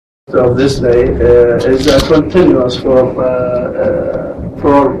of this day is a continuous for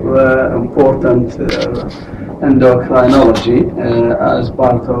important endocrinology as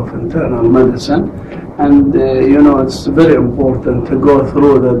part of internal medicine. And it's very important to go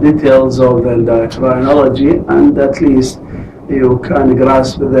through the details of the endocrinology, and at least you can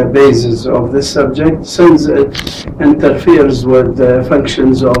grasp the basis of this subject, since it interferes with the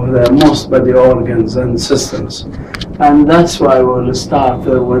functions of the most body organs and systems. And that's why we'll start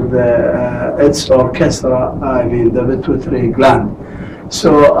with its orchestra, the pituitary gland.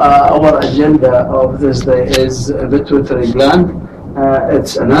 So our agenda of this day is pituitary gland,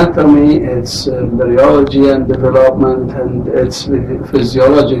 its anatomy, its embryology and development, and its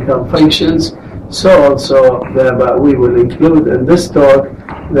physiological functions. So also we will include in this talk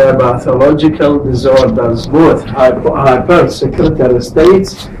the pathological disorders, both hypersecretory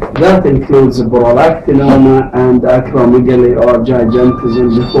states, that includes prolactinoma and acromegaly or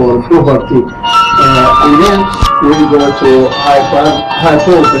gigantism before puberty. And then we go to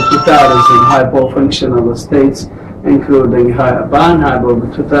hypopituitarism, hypofunctional states, including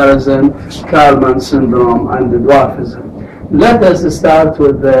hypopituitarism, Kalman syndrome, and dwarfism. Let us start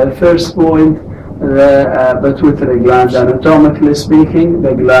with the first point. The pituitary gland. Anatomically speaking,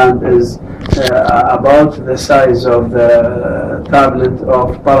 the gland is about the size of the tablet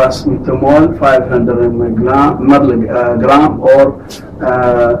of paracetamol, 500 milligram, or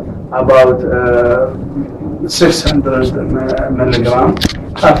about 600 milligram,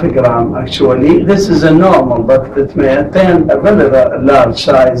 half a gram actually. This is a normal, but it may attain a very large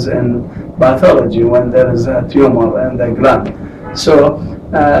size in pathology when there is a tumor in the gland. So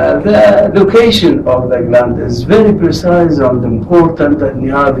the location of the gland is very precise and important, and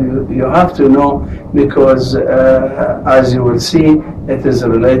you have to know, because as you will see, it is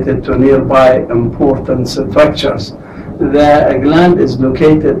related to nearby important structures. The gland is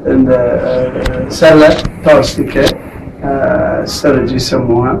located in the sella torsica, السرج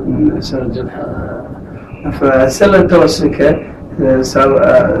يسموها السرج فالسella torsica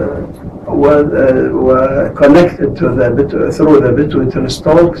were connected to through the pituitary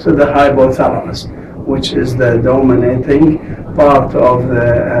stalk to the hypothalamus, which is the dominating part of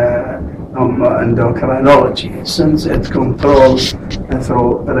the endocrinology, since it controls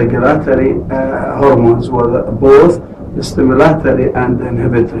through regulatory hormones, both stimulatory and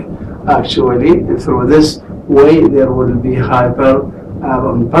inhibitory. Actually, through this way, there will be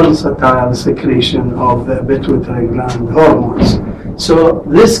pulsatile secretion of the pituitary gland hormones. So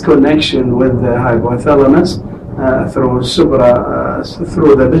this connection with the hypothalamus through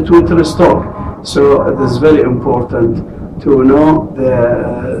the pituitary stalk. So it is very important to know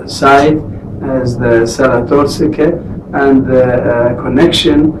the site as the sella torsica and the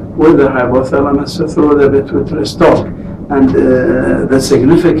connection with the hypothalamus through the pituitary stalk, and the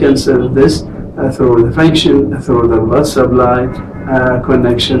significance of this through the function, through the blood supply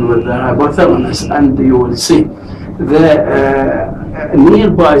connection with the hypothalamus. And you will see the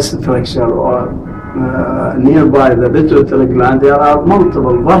nearby structure or nearby the pituitary gland, there are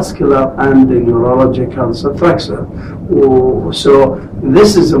multiple vascular and neurological structures. So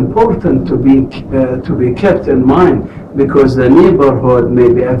this is important to be kept in mind, because the neighborhood may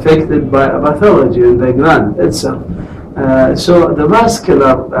be affected by a pathology in the gland itself. So the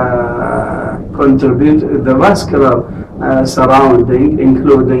vascular surrounding,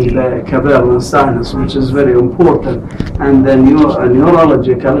 including the cavernous sinus, which is very important, and the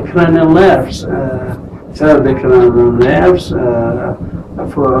neurological cranial nerves, third cranial nerves,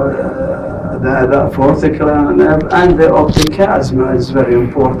 the fourth cranial nerve, and the optic chiasma is very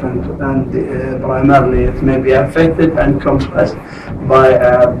important, and primarily it may be affected and compressed by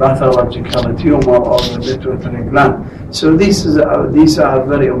a pathological tumor of the pituitary gland. So these are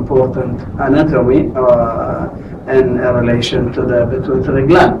very important anatomy in relation to the pituitary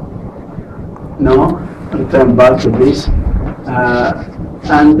gland. Now, return back to this.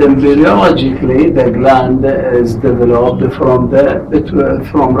 And embryologically, the gland is developed from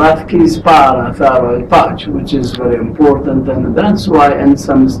Rathke's parathyroid patch, which is very important, and that's why in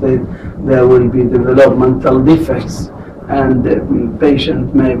some states there will be developmental defects, and the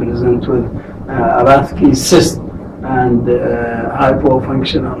patient may present with Rathke's cyst and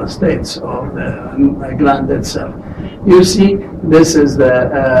hypofunctional states of the gland itself. You see, this is the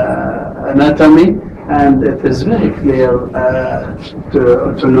anatomy, and it is very clear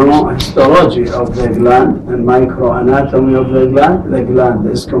to know histology of the gland and microanatomy of the gland. The gland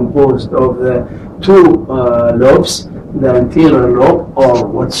is composed of the two lobes, the anterior lobe, or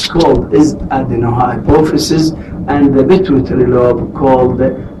what's called is adenohypophysis, and the pituitary lobe called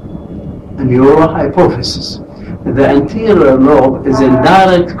neurohypophysis. the anterior lobe is in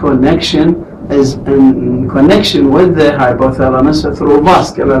direct connection, with the hypothalamus through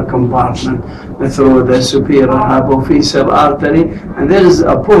vascular compartment, through the superior hypophyseal artery, and there is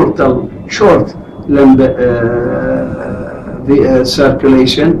a portal, short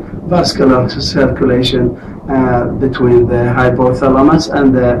circulation, vascular circulation between the hypothalamus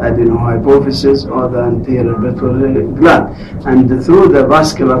and the adenohypophysis or the anterior pituitary gland. And through the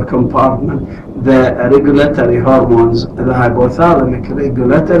vascular compartment, the regulatory hormones, the hypothalamic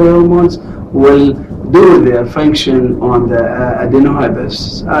regulatory hormones, will do their function on the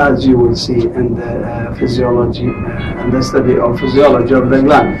adenohypophysis, as you will see in the physiology and the study of physiology of the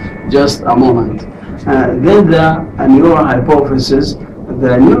gland. Just a moment. Then the neurohypophysis,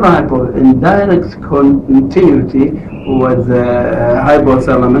 in direct continuity with the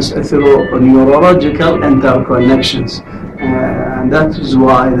hypothalamus through neurological interconnections. And that is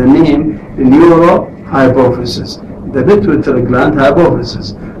why the name neurohypophysis. The pituitary gland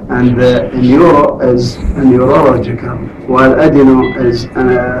hypophysis. And the neuro is neurological, while adeno is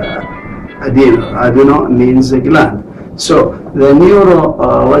adeno. Adeno means a gland. So the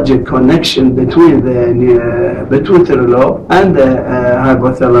neurologic connection between the pituitary lobe and the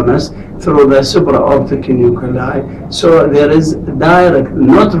hypothalamus through the supraoptic nuclei. So there is direct,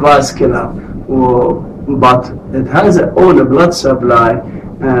 not vascular, but it has its own blood supply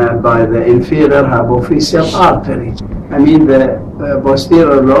by the inferior hypophyseal artery. I mean, the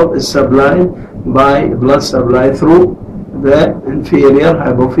posterior lobe is supplied by blood supply through the inferior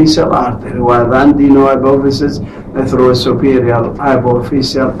hypophyseal artery, while the adenohypophysis through superior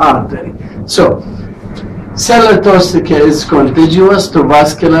hypophyseal artery. So, cellular is contiguous to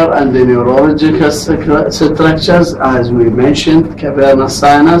vascular and the neurological structures, as we mentioned, cavernous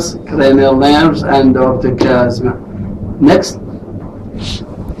sinus, cranial nerves, and optic chiasma. Next.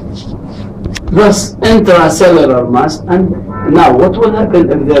 Thus, intracellular mass. And now, what will happen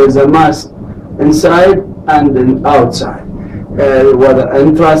if there is a mass inside and outside? Whether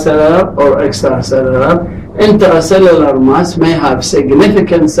intracellular or extracellular. Intracellular mass may have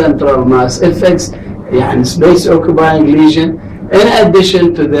significant central mass effects, and space occupying lesion, in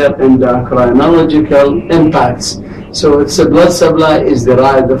addition to their endocrinological impacts. So its blood supply is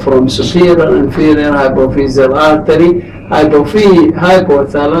derived from superior and inferior hypophyseal artery,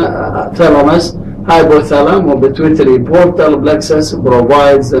 hypothalamus, pituitary portal plexus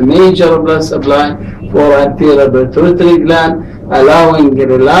provides the major blood supply for anterior pituitary gland, allowing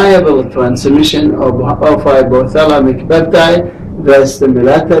reliable transmission of hypothalamic peptide, the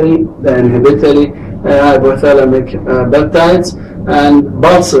stimulatory, the inhibitory hypothalamic peptides, and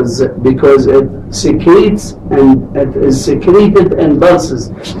pulses, because it secretes and it is secreted in pulses,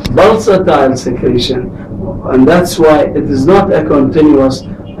 pulsatile secretion, and that's why it is not a continuous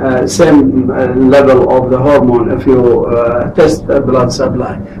same level of the hormone. If you test the blood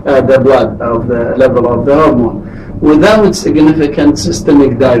supply, the blood of the level of the hormone, without significant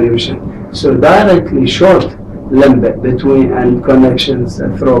systemic dilution. So directly short limb between and connections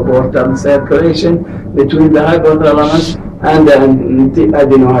through portal circulation between the hypothalamus and the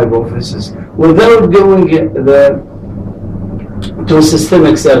adenohypophysis, without going to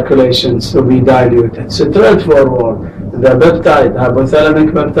systemic circulations to be diluted. So straightforward, the peptide,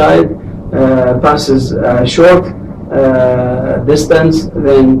 hypothalamic peptide, passes a short distance,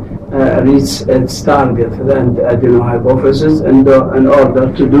 then reach its target, then the adenohypophysis, in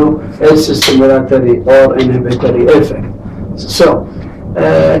order to do its stimulatory or inhibitory effect. So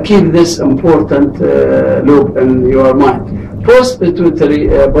keep this important loop in your mind. Posterior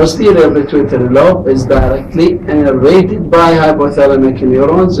pituitary lobe is directly innervated by hypothalamic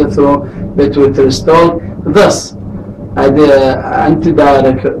neurons through pituitary stalk. Thus,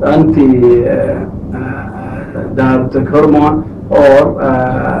 antidiuretic hormone or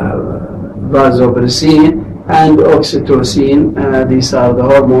vasopressin and oxytocin, these are the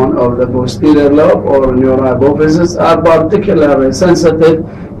hormone of the posterior lobe or neurohypophysis, are particularly sensitive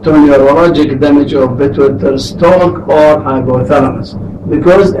to neurologic damage of pituitary stalk or hypothalamus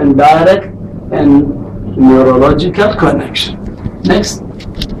because indirect and neurological connection. Next.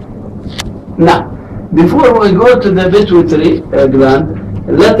 Now, before we go to the pituitary gland,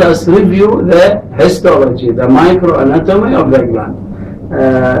 let us review the histology, the microanatomy of the gland.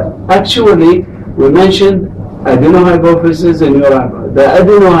 Actually, we mentioned adenohypophysis and neurohypophysis. The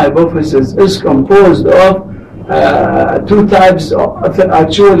adenohypophysis is composed of three types of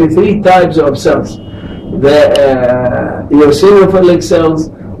cells. The eosinophilic cells,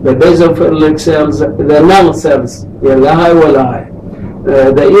 the basophilic cells, the null cells, the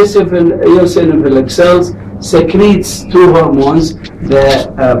eosinophilic cells secretes two hormones, the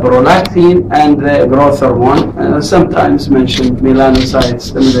prolactin and the growth hormone, sometimes mentioned melanocyte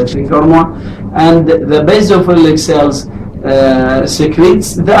stimulating hormone, and the basophilic cells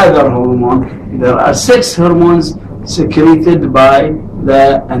secretes the other hormone. There are 6 hormones secreted by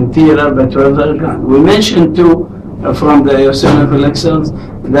the anterior pituitary gland. We mentioned 2 from the eosinophilic cells.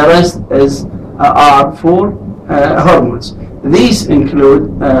 The rest are 4 hormones. These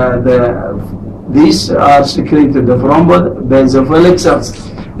include these are secreted from both basophilic cells.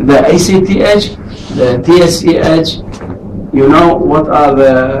 The ACTH, the TSEH. You know what are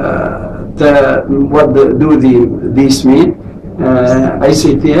these mean?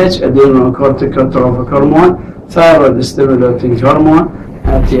 ACTH, adrenocorticotropic hormone, thyroid stimulating hormone,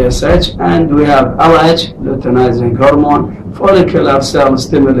 TSH, and we have LH, luteinizing hormone, follicular cell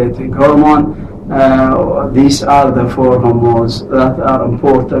stimulating hormone. These are the 4 hormones that are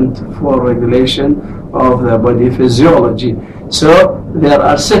important for regulation of the body physiology. So there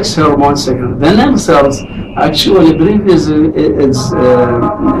are 6 hormones. The nerve cells actually previously is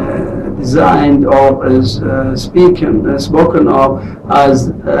designed or is spoken of as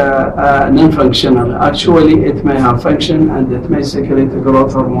non-functional. Actually, it may have function and it may secrete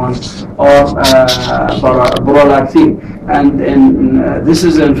growth hormone or prolactin. And this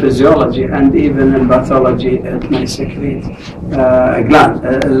is in physiology, and even in pathology, it may secrete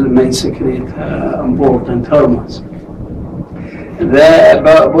may secrete important hormones. The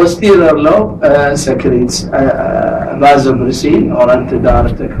posterior lobe secretes vasopressin or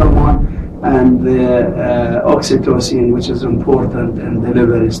antidiuretic hormone, and the oxytocin, which is important in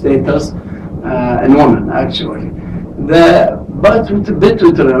delivery status in women, actually. The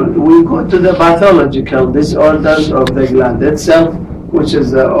pituitary, we go to the pathological disorders of the gland itself, which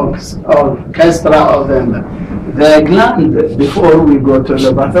is the orchestra of the gland. Before we go to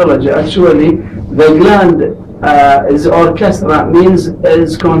the pathology, actually, the gland is orchestra, means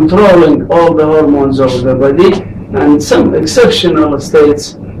is controlling all the hormones of the body, and some exceptional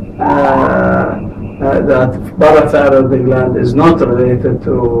states that parathyroid gland is not related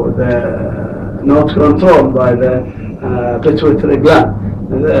to the, not controlled by the pituitary gland.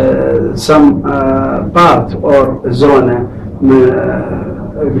 Some part or zone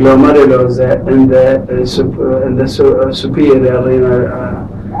glomerulosa in the superior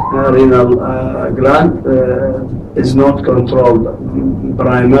renal gland is not controlled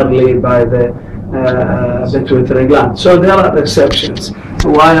primarily by the pituitary gland. So there are exceptions,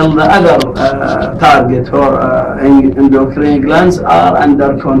 while the other target or endocrine glands are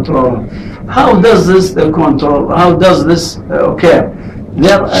under control. How does this occur?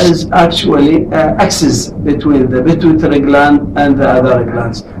 There is actually axis between the pituitary gland and the other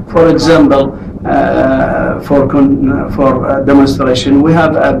glands. For example, for demonstration, we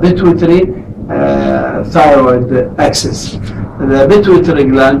have a pituitary thyroid axis. The pituitary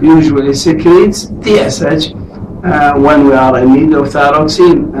gland usually secretes TSH when we are in need of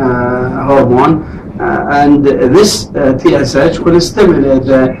thyroxine hormone, and this TSH will stimulate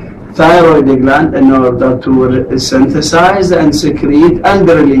the thyroid gland in order to synthesize and secrete and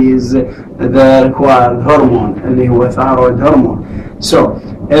release the required hormone, the thyroid hormone. So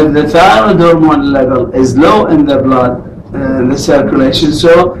if the thyroid hormone level is low in the blood, in the circulation,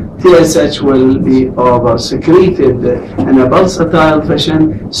 so TSH will be over secreted in a pulsatile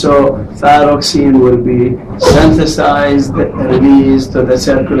fashion, so thyroxine will be synthesized, released to the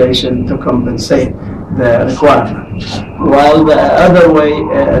circulation to compensate the requirement. While the other way,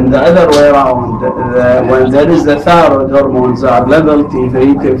 around, when there is the thyroid hormones are level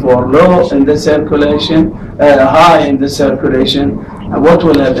T3, T4 low in the circulation, high in the circulation, what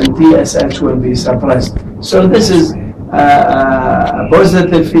will happen? TSH will be suppressed. So this is a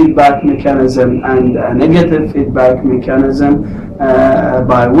positive feedback mechanism and a negative feedback mechanism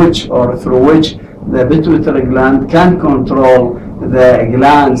by which or through which the pituitary gland can control the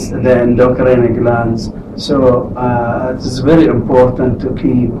glands, the endocrine glands. So it is very important to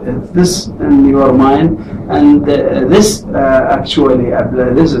keep this in your mind, and this actually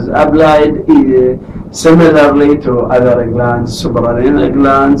this is applied similarly to other glands, suprarenal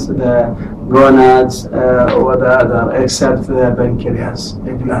glands, the gonads, or the other, except the pancreas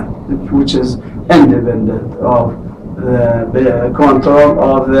gland, which is independent of the control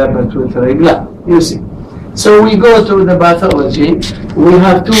of the pituitary gland. You see. So we go to the pathology. We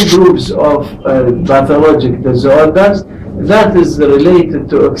have 2 groups of pathologic disorders that is related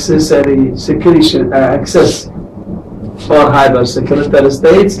to accessory secretion, excess or hypersecretory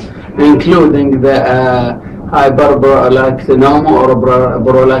states, including the hyperprolactinemia or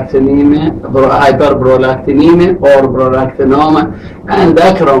hyperprolactinemia or prolactinoma, and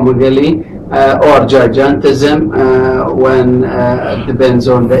acromegaly, or gigantism when it depends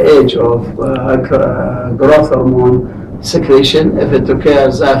on the age of growth hormone secretion. If it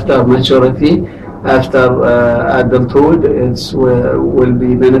occurs after maturity, after adulthood, it will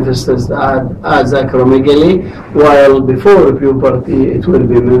be manifested as acromegaly, while before puberty it will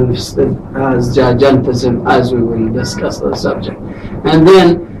be manifested as gigantism, as we will discuss the subject. And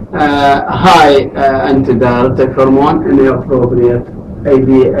then high antidiuretic hormone, inappropriate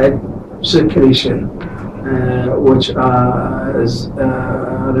AD secretion, which is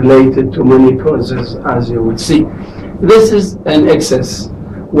related to many causes, as you would see. This is an excess.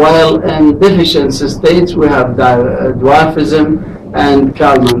 While in deficiency states, we have dwarfism and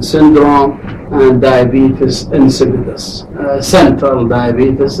Kalman syndrome and diabetes insipidus, central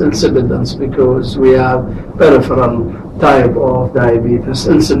diabetes insipidus, because we have peripheral type of diabetes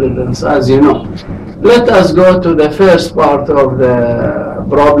insipidus, as you know. Let us go to the first part of the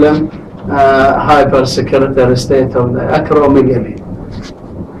problem, hypersecretory state of the acromegaly.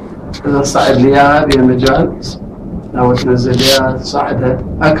 إذا صعد لي إياها بمجال أو تنزل لي صعدها.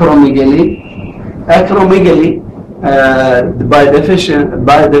 Acromegaly by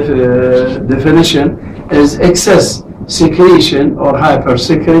definition is excess secretion or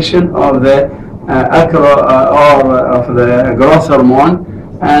hypersecretion of the of the growth hormone,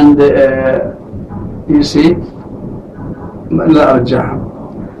 and you see,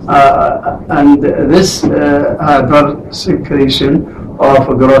 and this hypersecretion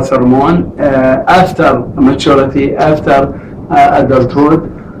of growth hormone after maturity, after adulthood,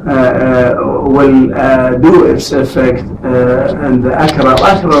 will do its effect in the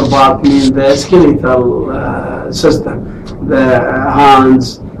acral part, means the skeletal system, the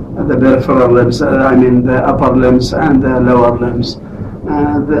hands, the peripheral limbs, the upper limbs and the lower limbs.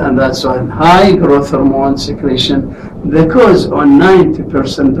 And that's why high growth hormone secretion, the cause on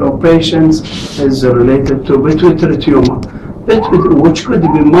 90% of patients is related to pituitary tumor, which could be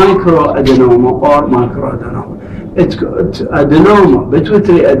microadenoma or macroadenoma.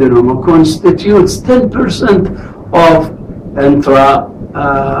 Pituitary adenoma constitutes 10% of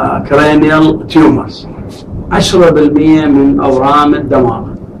intracranial tumors. 10% من أورام الدماغ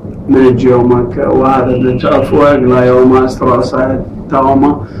من الجيومك، وهذا اللي تعرفوه غلايوما،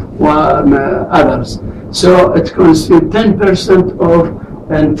 ستروسايتوما و others. So it constitutes 10% of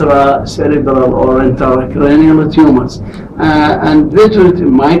intracerebral or intracranial tumors, and pituitary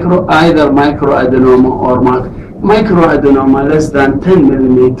either microadenoma or microadenoma less than 10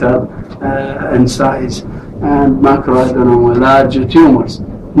 millimeter in size, and macroadenoma larger tumors.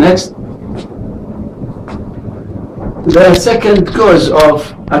 Next. The second cause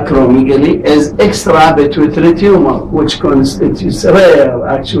of acromegaly is extrapituitary tumor, which constitutes rare,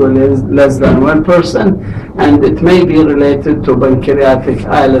 actually less than 1%, and it may be related to pancreatic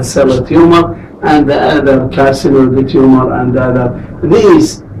islet cell tumor and the other carcinoma tumor and other.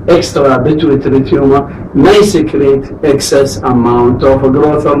 These extrapituitary tumor may secrete excess amount of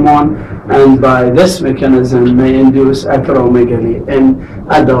growth hormone, and by this mechanism may induce acromegaly in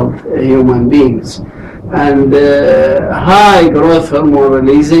adult human beings. And high growth hormone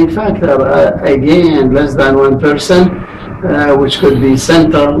releasing factor, again less than 1%, which could be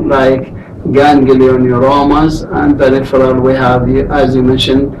central like ganglioneuromas, and peripheral we have, as you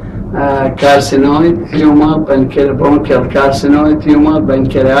mentioned, carcinoid tumor, bronchial carcinoid tumor,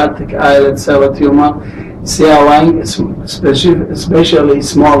 pancreatic islet cell tumor, CLI, especially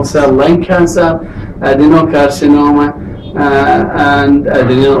small cell lung cancer, adenocarcinoma, and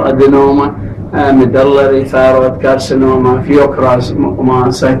adenoadenoma, medullary thyroid carcinoma,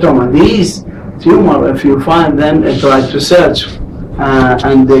 pheochromocytoma. These tumors, if you find them, try to search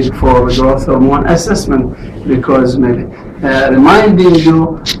and dig for growth hormone assessment, because maybe reminding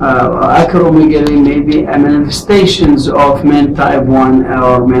you acromegaly may be manifestations of men type 1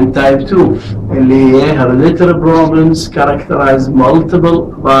 or men type 2, hereditary problems characterized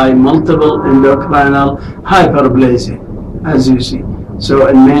by multiple endocrinal hyperplasia, as you see. So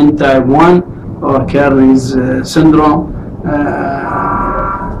in men type 1 or Carney's syndrome,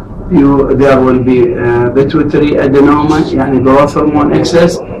 there will be pituitary adenoma, yani growth hormone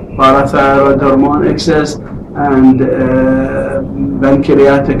excess, parathyroid hormone excess, and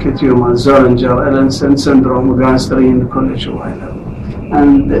pancreatic tumor, Zollinger-Ellison syndrome, gastrin, College-Weiler.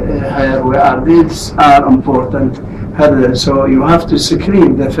 And here we are. These are important. So you have to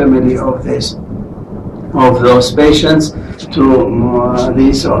screen the family of those patients to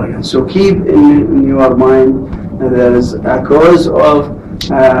these organs. So keep in your mind there is a cause of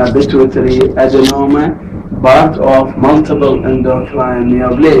pituitary adenoma part of multiple endocrine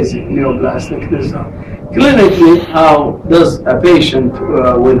neoplastic disorder. Clinically, how does a patient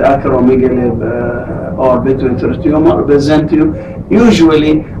with acromegaly or pituitary tumor present to you?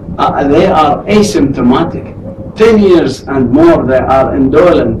 Usually, they are asymptomatic. 10 years and more, they are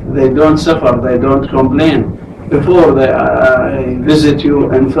indolent. They don't suffer. They don't complain. Before they visit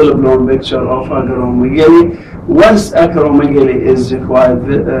you in full-blown picture of acromegaly. Once acromegaly is quite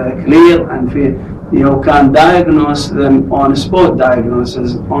clear and you can diagnose them on spot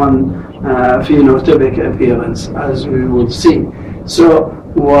diagnosis on phenotypic appearance, as we will see. So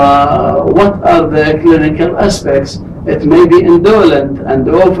what are the clinical aspects? It may be indolent and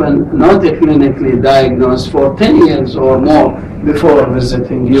often not clinically diagnosed for 10 years or more before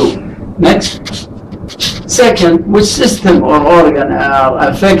visiting you. Next. Second, which system or organ are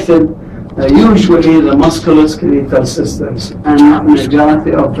affected? Usually the musculoskeletal systems, and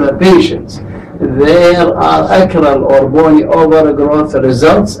majority of the patients. There are acral or bony overgrowth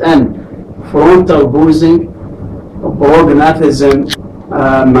results in frontal bruising, prognathism,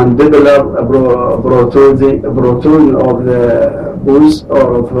 mandibular protrusion of the booth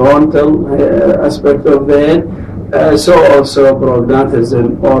or frontal aspect of the head. So also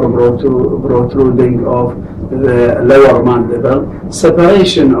prognathism or protruding of the lower mandible,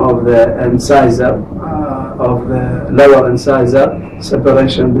 separation of the incisor, of the lower incisor,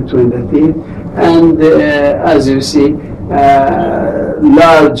 separation between the teeth, and as you see,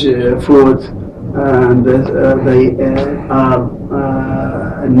 large foot, and they are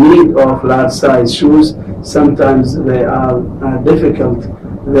in need of large size shoes. Sometimes they are difficult.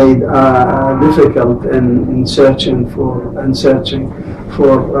 They are difficult in searching for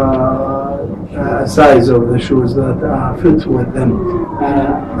size of the shoes that are fit with them.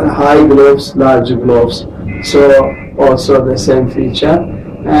 High gloves, large gloves. So also the same feature.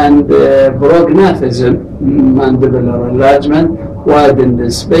 And prognathism, mandibular enlargement, widen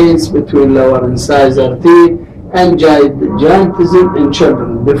the space between lower incisor teeth, and gigantism in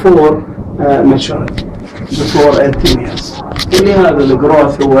children before maturity, before 18 years. اللي هذا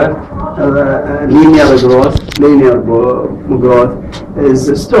الجروث هو linear growth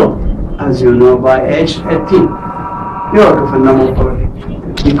is stopped, as you know, by age 18. يوقف النمو الطبيعي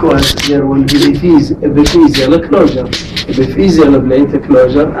because there will be epiphyseal closure, epiphyseal plate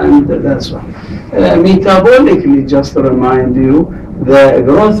closure, and that's why. Metabolically, just to remind you, the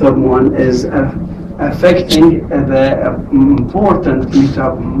growth hormone is affecting the important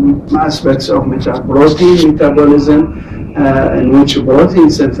aspects of protein metabolism, in which protein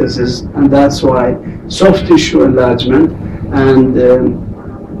synthesis, and that's why soft tissue enlargement, and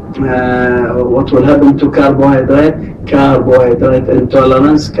what will happen to carbohydrate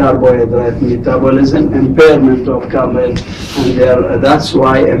intolerance, carbohydrate metabolism, impairment of carbohydrate, and that's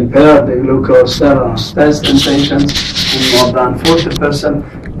why impaired glucose tolerance. Test in patients in more than 40%.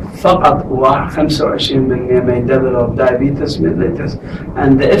 فقط 25% may develop diabetes mellitus,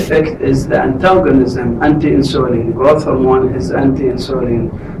 and the effect is the antagonism, anti-insulin. Growth hormone is anti-insulin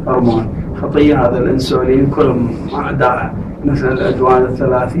hormone. خطية هذا الانسولين كلهم أعداء مثل الأدوان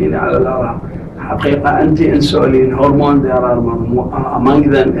الثلاثين على الأرام. حقيقة anti-insulin hormone, there are among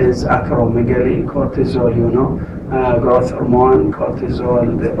them is acromegaly, cortisol, you know, growth hormone,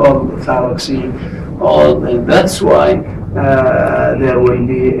 cortisol, all the thyroxine, all. That's why there will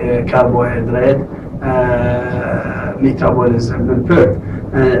be carbohydrate metabolism impaired.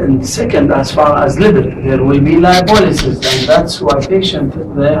 And second, as far as lipid, there will be lipolysis, and that's why patients,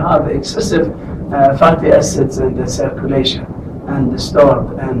 they have excessive fatty acids in the circulation and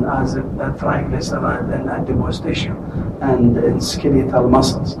stored and as a triglyceride and adipose tissue and in skeletal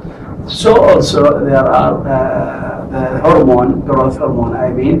muscles. So also there are the hormone, growth hormone, I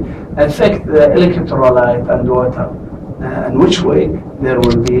mean, affect the electrolyte and water. In which way there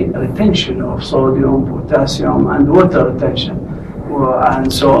will be retention of sodium, potassium, and water retention,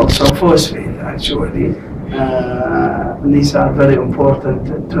 and so also phosphate. Actually, these are very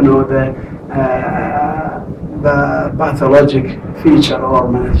important to know the pathologic feature or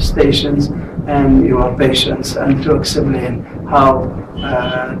manifestations in your patients, and to explain how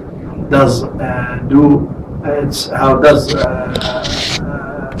does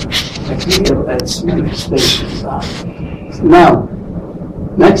clear its manifestations are. Now,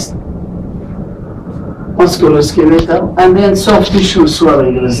 next, musculoskeletal, and then soft tissue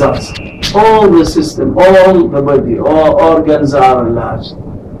swelling results. All the system, all the body, all organs are enlarged,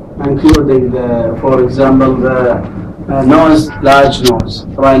 including for example, the nose, large nose,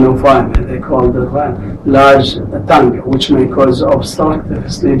 rhinophyma, they call the large tongue, which may cause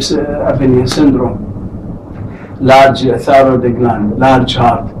obstructive sleep apnea syndrome, large thyroid gland, large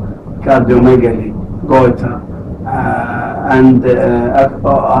heart, cardiomegaly, goiter, and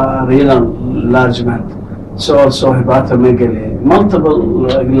renal enlargement. So also hepatomegaly, multiple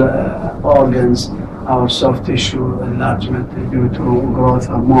organs or soft tissue enlargement due to growth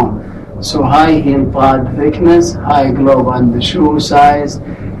hormone. So high heel pad thickness, high glove on the shoe size,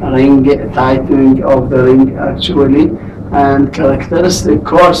 ring tightening of the ring actually, and characteristic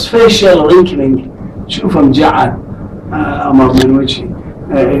coarse facial wrinkling. شوفهم جعل أمر من وجهي.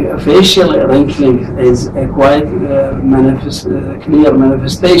 Facial wrinkling is a quite clear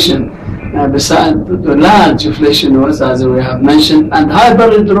manifestation beside the large flesh nose, as we have mentioned, and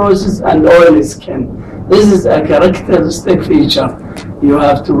hyperhidrosis and oily skin. This is a characteristic feature. You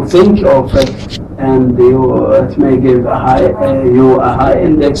have to think of it, and it may give you a high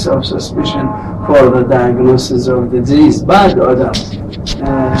index of suspicion for the diagnosis of the disease. Bad odor,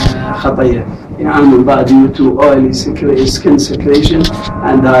 خطية. يعمل بعد due to oily skin secretion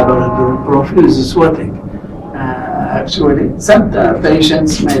and profuse sweating. Actually, some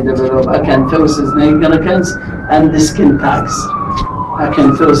patients may develop acanthosis nigricans and the skin tags.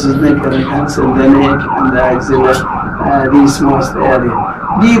 Acanthosis nigricans in the neck and the axilla, these most area.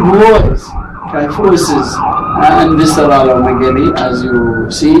 Deep voice, kyphosis, and visceral megaly, as you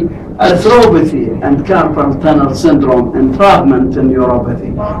see. Arthropathy and carpal tunnel syndrome, entrapment in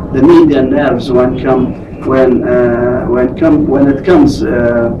neuropathy. The median nerves when it comes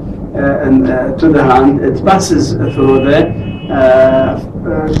to the hand, it passes through the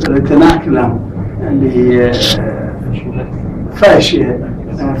retinaculum and the fascia,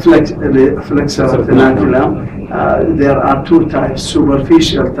 flexor retinaculum. There are two types,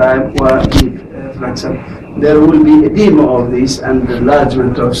 superficial type or deep flexor. There will be edema of these and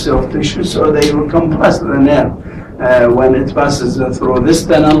enlargement of soft tissue, so they will compress the nerve when it passes through this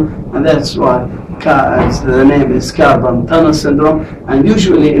tunnel, and that's why the name is carpal tunnel syndrome. And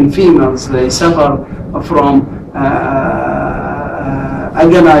usually in females, they suffer from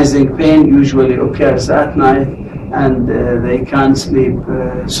agonizing pain, usually occurs at night, and they can't sleep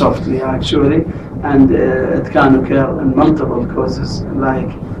softly actually, and it can occur in multiple causes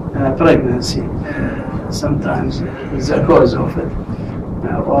like pregnancy. Sometimes is a cause of it,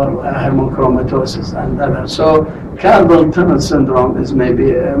 or hemochromatosis and others. So carpal tunnel syndrome is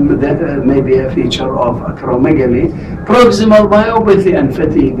maybe a feature of acromegaly. Proximal myopathy and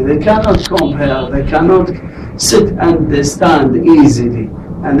fatigue. They cannot compare. They cannot sit and stand easily,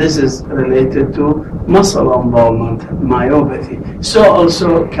 and this is related to muscle involvement, myopathy. So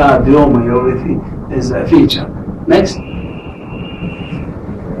also cardiomyopathy is a feature. Next.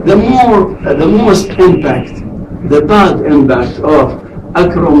 The most impact, the bad impact of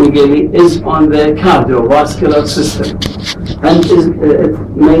acromegaly is on the cardiovascular system, and it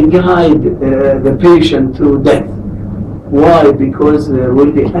may guide the patient to death. Why? Because there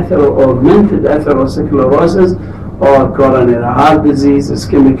will be augmented atherosclerosis or coronary heart disease,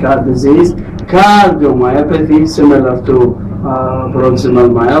 ischemic heart disease, cardiomyopathy similar to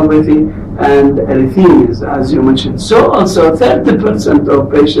proximal myopathy, and arrhythmias, as you mentioned. So also 30% of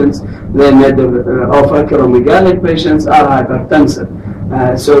patients, of acromegalic patients are hypertensive.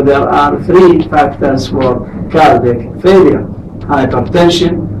 So there are three factors for cardiac failure: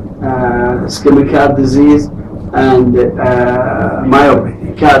 hypertension, ischemic heart disease, and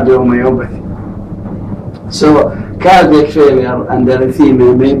myopathy, cardiomyopathy. So cardiac failure and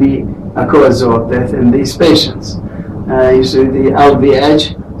arrhythmia may be a cause of death in these patients. You see the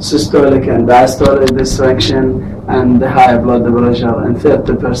LVH, systolic and diastolic dysfunction, and the high blood pressure in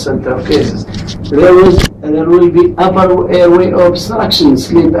 30% of cases. There will be upper airway obstruction,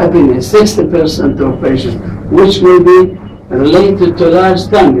 sleep apnea, 60% of patients, which will be related to large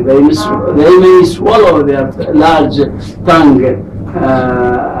tongue. They may swallow their large tongue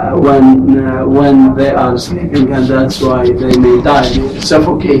when they are sleeping, and that's why they may die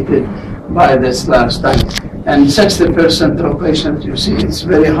suffocated by this large tongue. And 60% of patients, you see, it's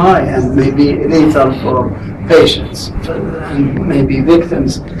very high and may be lethal for patients and may be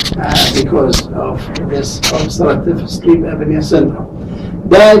victims because of this obstructive sleep apnea syndrome.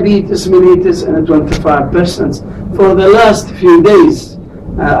 Diabetes mellitus in 25%. For the last few days,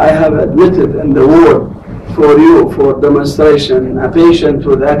 I have admitted in the ward for demonstration a patient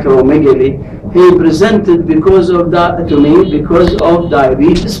with acromegaly. He presented because of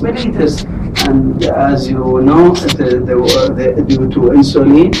diabetes mellitus. And as you know, due to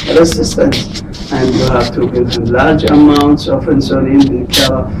insulin resistance, and you have to give him large amounts of insulin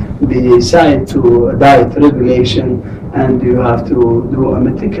beside to diet regulation, and you have to do a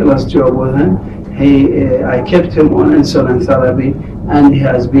meticulous job with him. I kept him on insulin therapy, and he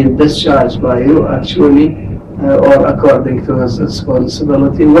has been discharged by you actually or according to his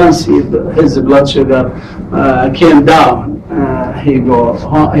responsibility. Once his blood sugar came down, he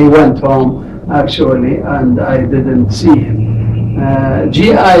went home actually, and I didn't see him.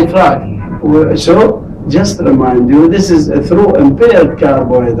 GI tract. So just to remind you, this is through impaired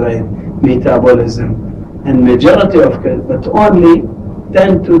carbohydrate metabolism. And majority of it, but only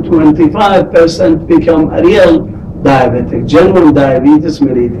 10 to 25% become a real diabetic, genuine diabetes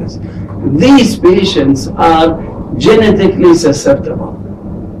mellitus. These patients are genetically susceptible.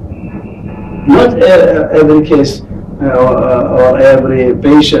 Not every case or every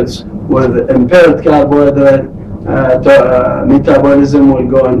patient with impaired carbohydrate metabolism will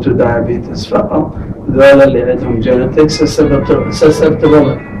go into diabetes. دول اللي عندهم genetic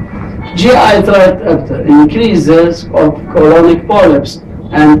susceptibility. GI tract increases of colonic polyps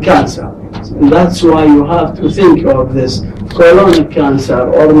and cancer. And that's why you have to think of this colonic cancer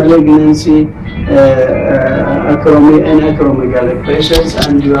or malignancy in acromegalic patients,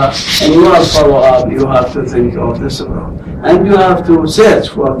 and in your follow-up you have to think of this approach. And you have to search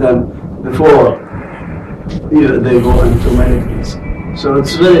for them before they go into malignancy. So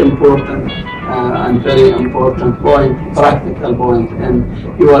it's very important and very important point, practical point in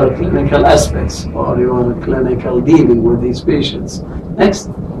your clinical aspects or your clinical dealing with these patients. Next.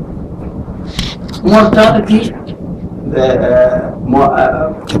 Mortality,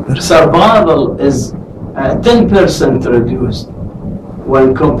 survival is 10% reduced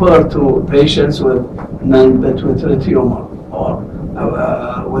when compared to patients with non-pituitary tumor or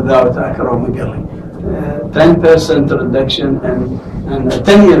without acromegaly. 10% reduction and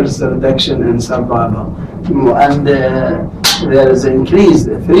 10 years reduction in survival. And there is increased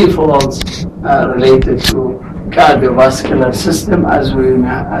threefold related to cardiovascular system, as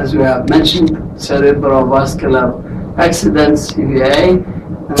we have mentioned, cerebrovascular accidents, CVA,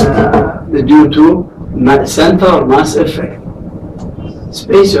 due to central mass effect.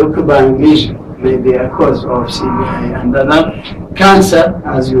 Space occupying lesion may be a cause of CVA, and other cancer,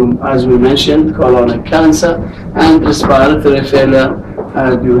 as we mentioned, colonic cancer, and respiratory failure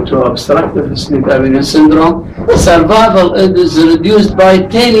due to obstructive sleep apnea syndrome. Survival is reduced by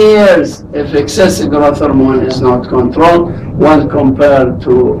 10 years if excessive growth hormone is not controlled when compared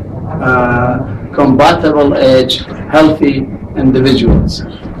to compatible age, healthy individuals.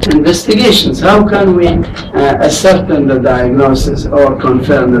 Investigations, how can we ascertain the diagnosis or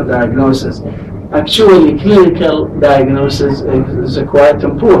confirm the diagnosis? Actually, clinical diagnosis is quite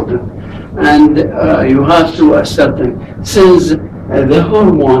important, and you have to ascertain, since the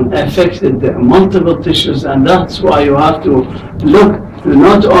hormone affected multiple tissues, and that's why you have to look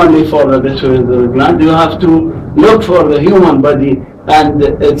not only for the pituitary gland, you have to look for the human body and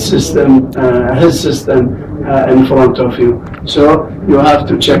its system, his system in front of you. So you have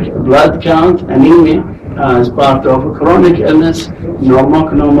to check blood count, anemia, as part of chronic illness,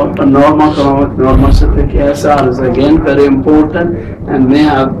 normocytic ASR is again very important and may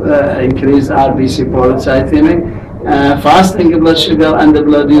have increased RBC polycythemic. Fasting blood sugar and the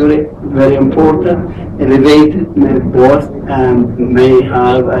blood urea, very important. Elevated may both and may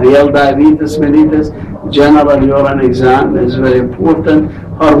have a real diabetes mellitus. General urine exam is very important.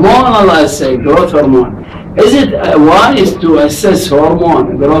 Hormonal assay, growth hormone. Is it wise to assess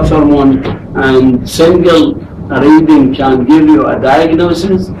hormone, growth hormone, and single reading can give you a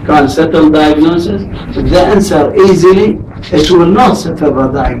diagnosis, can settle diagnosis? If the answer easily, it will not settle the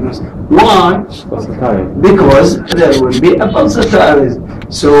diagnosis. Why? Because there will be a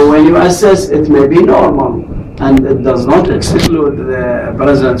pulsatile. So when you assess, it may be normal, and it does not exclude the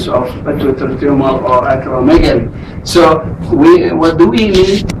presence of pituitary tumor or acromegaly. So what do we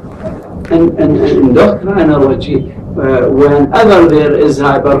need in endocrinology? Whenever there is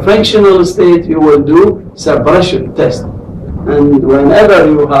hyperfunctional state, you will do suppression test. And whenever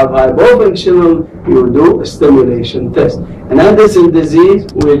you have hypofunctional, you do stimulation test. And in this disease,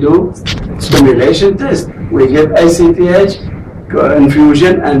 we do stimulation test. We give ACTH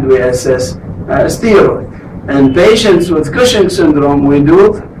infusion and we assess steroid. And patients with Cushing syndrome, we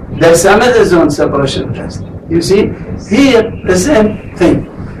do dexamethasone suppression test. You see, here the same thing.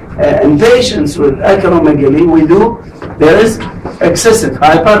 In patients with acromegaly, there is excessive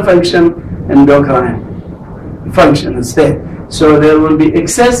hyperfunction endocrine function state. So there will be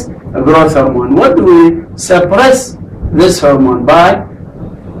excess growth hormone. What do we suppress this hormone by?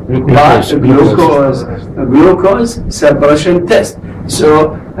 Glucose suppression test.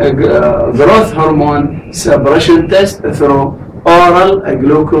 So growth hormone suppression test through oral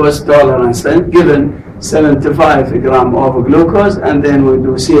glucose tolerance and given 75 gram of glucose, and then we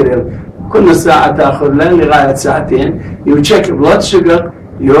do cereal. كل ساعة تأخذ لغاية ساعتين. You check blood sugar,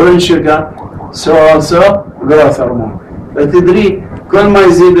 urine sugar, So also growth hormone. بتدري كل ما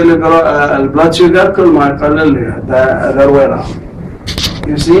يزيد البلاد شوجر كل ما يقلل the other way around.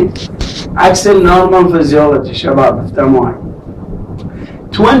 You see؟ عكس النورمال فيزيولوجي شباب افتهموها.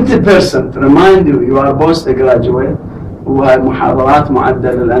 20% remind you you are post graduate ومحاضرات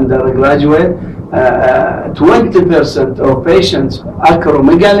معدل الاندر graduate. 20% of patients,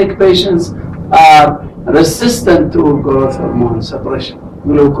 acromegalic patients, are resistant to growth hormone suppression,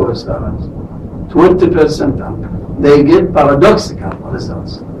 glucose levels. 20% are. They get paradoxical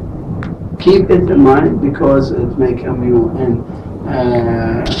results. Keep it in mind because it may come you in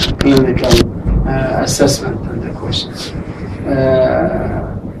clinical assessment and the questions.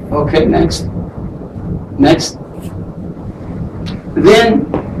 Okay, next. Then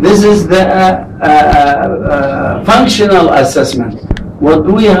this is the functional assessment. What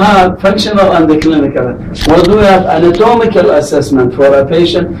do we have, functional and the clinical? What do we have, anatomical assessment for a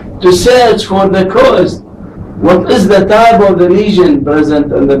patient to search for the cause? What is the type of the lesion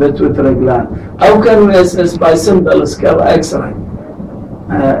present in the pituitary gland? How can we assess by simple skull X-ray?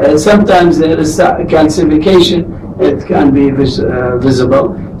 Sometimes there is calcification, it can be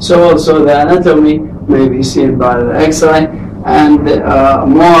visible. So also the anatomy may be seen by the X-ray, and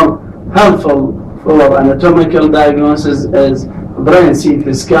more helpful for anatomical diagnosis is brain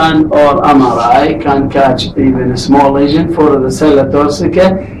CT scan or MRI can catch even a small lesion for the sella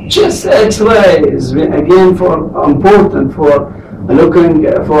torsica. Chest X-ray is again important for looking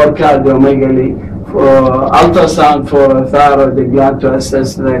for cardiomegaly, for ultrasound for thyroid gland to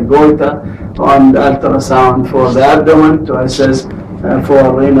assess the goiter, and ultrasound for the abdomen to assess for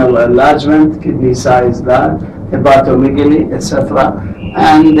renal enlargement, kidney size, that, hepatomegaly, etc.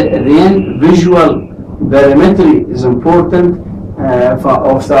 And then visual perimetry is important. For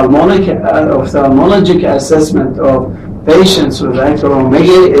ophthalmologic assessment of patients with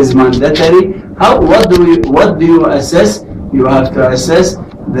acromegaly is mandatory. What do you assess? You have to assess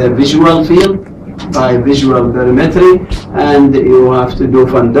the visual field by visual perimetry, and you have to do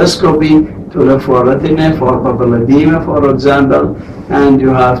fundoscopy to look for retina, for papilledema, for example, and you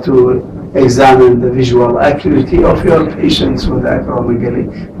have to examine the visual acuity of your patients with acromegaly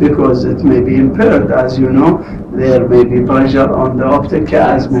because it may be impaired. As you know, there may be pressure on the optic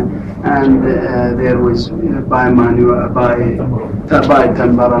chiasm, and there was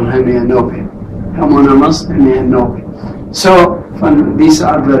bitemporal hemianopia, homonymous hemianopia. So these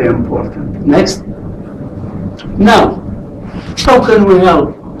are very important. Next. Now, how can we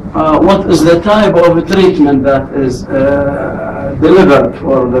help? What is the type of treatment that is delivered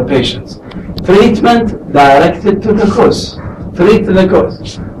for the patients? Treatment directed to the cause. Treat the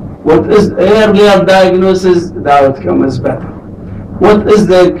cause. What is earlier diagnosis, the outcome is better. What is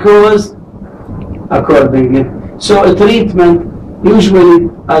the cause? Accordingly. So a treatment, usually,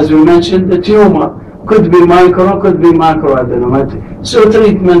 as we mentioned, the tumor could be micro, could be macroadenoma. So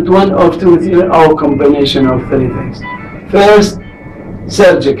treatment, one of two, three, or combination of three things. First,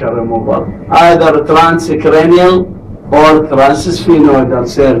 surgical removal, either transcranial or transsphenoidal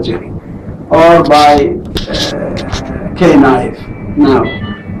surgery, or by K-knife now,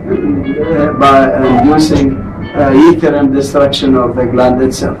 by inducing uterine destruction of the gland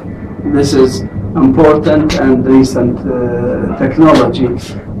itself. This is important and recent technology.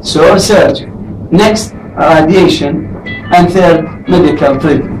 So surgery. Next, radiation, and third, medical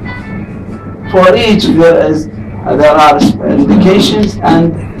treatment. For each there are indications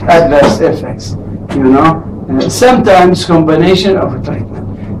and adverse effects, you know. Sometimes combination of treatment.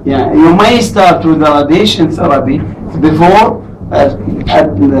 Yeah, you may start with the radiation therapy before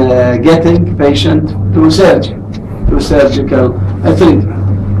getting patient to surgery, to surgical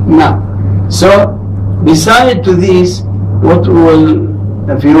treatment. Now, so beside to these, what will,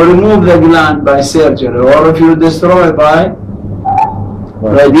 if you remove the gland by surgery, or if you destroy by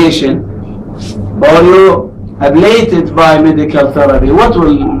radiation, or you ablate it by medical therapy, what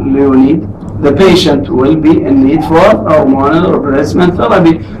will you need? The patient will be in need for hormonal replacement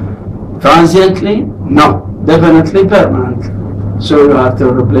therapy. Transiently? No, definitely permanently. So you have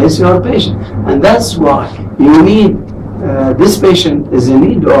to replace your patient. And that's why you need, this patient is in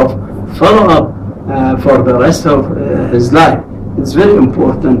need of follow-up for the rest of his life. It's very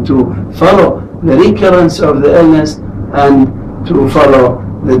important to follow the recurrence of the illness and to follow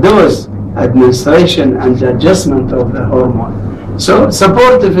the dose administration and adjustment of the hormone. So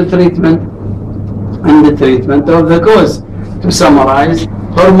supportive treatment and the treatment of the cause. To summarize,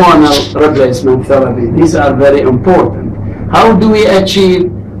 hormonal replacement therapy. These are very important. How do we achieve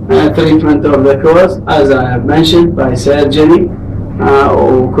treatment of the cause? As I have mentioned, by surgery,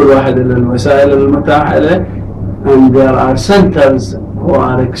 وكل واحد الوسائل المتاحة له. And there are centers who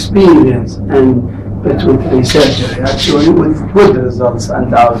are experienced in pituitary surgery, actually with good results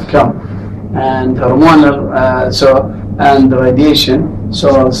and outcome, and hormonal, and radiation. So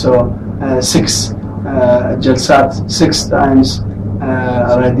also 6 جلسات 6 times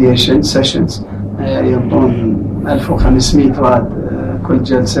radiation sessions يعطون 1500 راد كل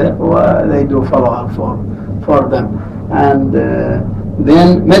جلسة, they do follow up for them. And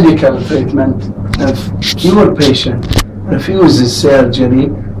then medical treatment. If your patient refuses surgery,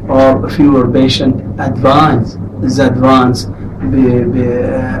 or if your patient is advanced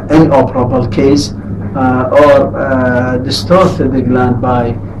inoperable case, or distorted the gland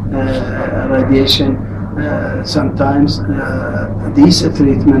by radiation, sometimes these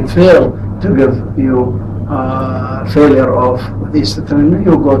treatment fail to give you failure of this treatment.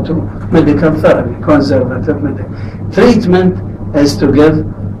 You go to medical therapy, conservative medical treatment is to give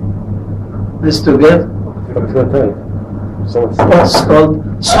what's called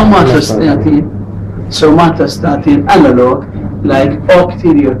somatostatin analog, like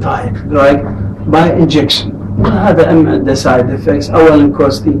octreotide drug by injection. هذا the side effects. أولا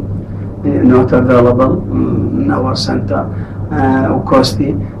costly, not available in our center,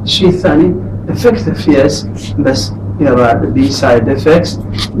 وcostly. شيء الثاني effective, yes, بس be side effects.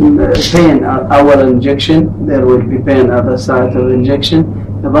 Pain our injection, there will be pain at the site of injection.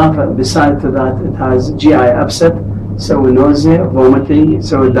 Besides that, it has GI upset, so nausea, vomiting,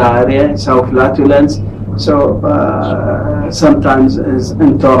 so diarrhea, so flatulence, so sometimes is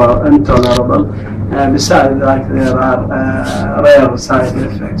intolerable. Besides that, there are rare side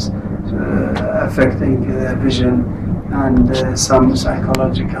effects affecting vision and some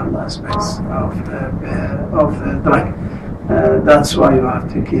psychological aspects of the drug. That's why you have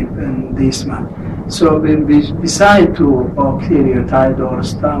to keep in this man. So beside to octreotide or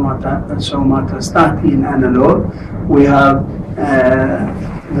somatostatin analog, we have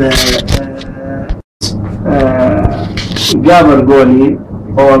the gabergoline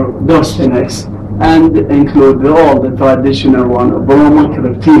or dostinex, and include all the traditional one,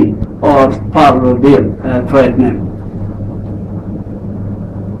 bromocriptine or parlodil trade name.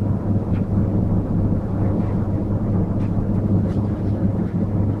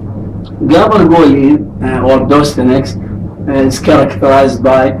 Gabergoline or dostinex is characterized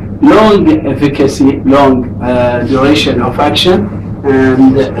by long efficacy, long duration of action,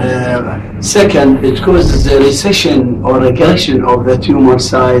 and second, it causes a recession or regression of the tumor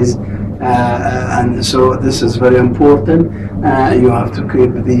size, and so this is very important. You have to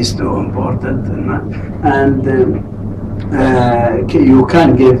keep these two important, and you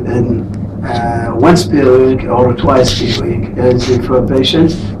can give in once per week or twice per week for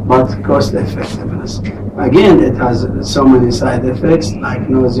patients, but cost effectiveness. Again, it has so many side effects like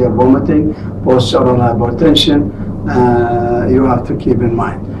nausea, vomiting, postural hypertension. You have to keep in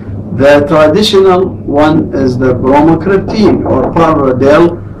mind. The traditional one is the bromocriptine or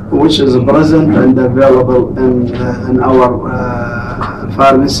parlodil, which is present and available in our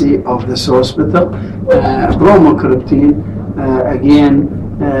pharmacy of this hospital. Bromocriptine, again,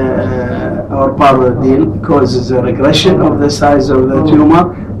 or parlodil, causes a regression of the size of the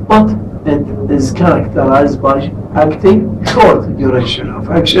tumor, but it is characterized by acting short duration of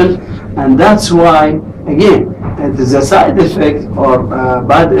action, and that's why, again, it is a side effect or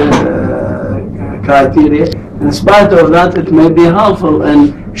bad criteria. In spite of that, it may be helpful in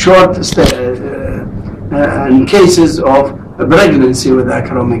short in cases of pregnancy with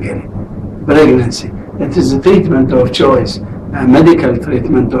acromegaly. Pregnancy, it is a treatment of choice, a medical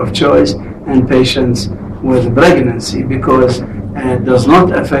treatment of choice in patients with pregnancy, because it does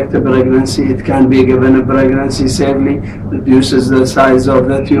not affect the pregnancy. It can be given in pregnancy safely, reduces the size of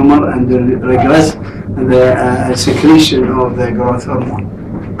the tumor and regress the secretion of the growth hormone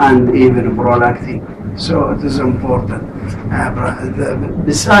and even prolactin. So it is important.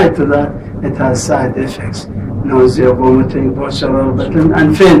 Besides that, it has side effects: nausea, vomiting, postural hypertension,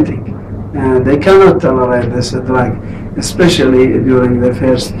 and fainting. They cannot tolerate this drug, especially during the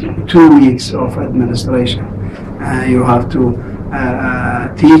first 2 weeks of administration. You have to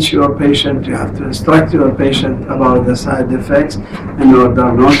teach your patient, you have to instruct your patient about the side effects in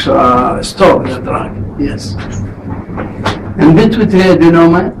order not to stop the drug. Yes. In pituitary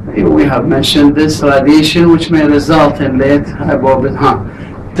adenoma, we have mentioned this radiation, which may result in late hypobenha.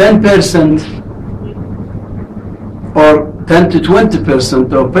 10% or 10 to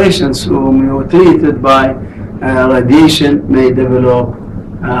 20% of patients whom you treated by radiation may develop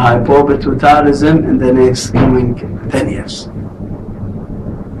hypopituitarism in the next coming 10 years.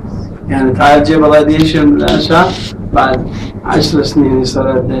 يعني تعالج radiation بالأشعة بعد 10 سنين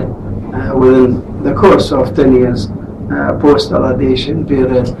يصير within the course of 10 years post-radiation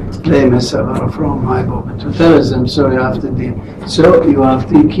period, they may suffer from hypopituitarism. So you have to deal. So you have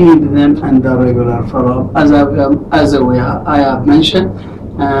to keep them under regular follow-up, as I have mentioned,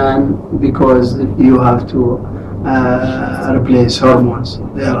 and because you have to replace hormones.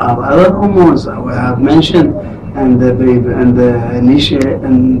 There are other hormones that we have mentioned and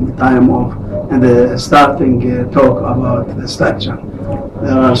the starting talk about the structure.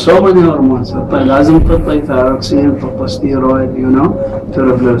 There are so many hormones. لازم تعطي thyroxine, steroid, to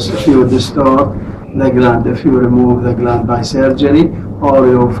replace if you distort the gland, if you remove the gland by surgery, or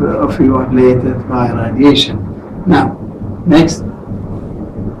if you ablate it by radiation. Now, next.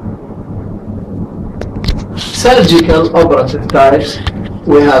 Surgical operative types,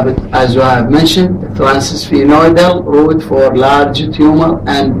 we have it, as I have mentioned, transsphenoidal route for large tumor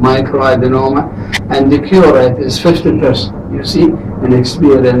and microadenoma, and the cure rate is 50%, you see, in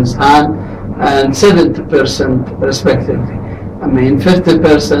experience, and 70% respectively. I mean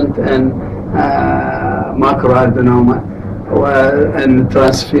 50% in macroadenoma and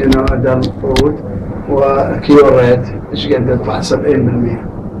transsphenoidal route, وcure rate ايش قد يطلع 70%.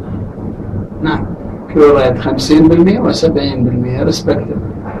 نعم. cure rate 50% و 70%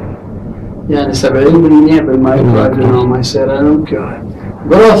 respectively. يعني 70% بالمايكروادينوما يصير لهم cure.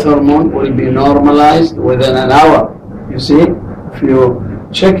 Growth hormone will be normalized within an hour. You see, if you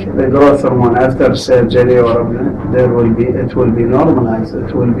check the growth hormone after surgery or it will be normalized.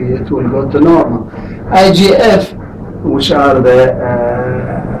 It will go to normal. IGF, which are the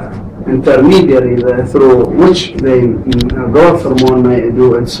intermediary through which the growth hormone may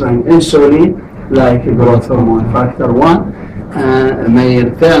do its insulin, like growth hormone factor 1, may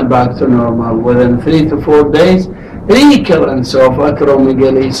return back to normal within 3 to 4 days. Recurrence of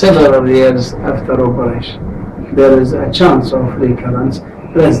acromegaly several years after operation. There is a chance of recurrence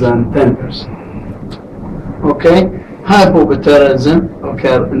less than 10%. Okay, hypopituitarism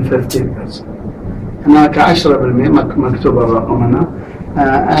occur in 15%. هناك 10% مكتوب الرقم هنا.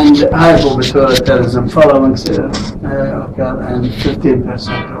 And hypopituitarism following occur in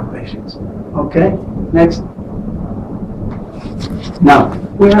 15% of patients. Okay, next. Now,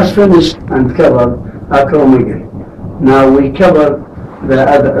 we have finished and covered acromegaly. Now we covered the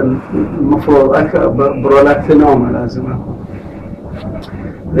other prolactinoma لازم أقول.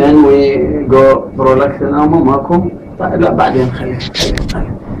 Then we go prolactinoma ماكو. لا بعدين خلينا.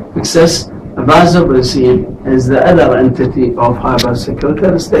 Excess vasopressin is the other entity of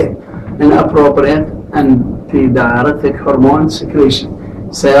hypersecretory state, inappropriate antidiuretic hormone secretion.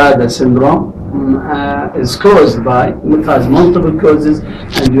 Sayada syndrome is caused by, it has multiple causes,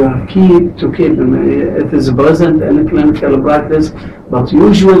 and you have to keep them. It is present in clinical practice, but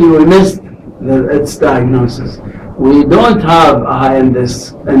usually we miss its diagnosis. We don't have a high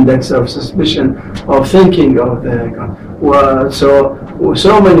index of suspicion of thinking of the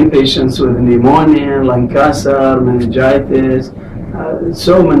so many patients with pneumonia, lung cancer, meningitis,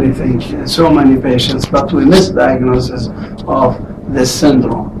 so many things, so many patients, but we miss diagnosis of this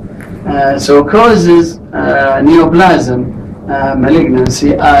syndrome. So causes neoplasm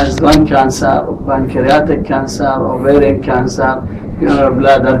malignancy as lung cancer, pancreatic cancer, ovarian cancer,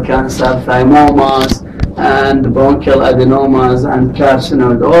 bladder cancer, thymomas, and bronchial adenomas and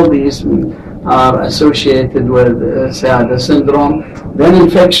carcinoid. All these are associated with Sayada syndrome. Then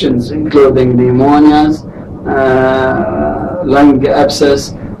infections including pneumonias, lung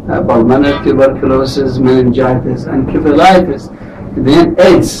abscess, pulmonary tuberculosis, meningitis, and encephalitis. Then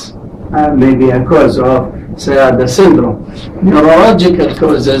AIDS may be a cause of Sayada syndrome. Neurological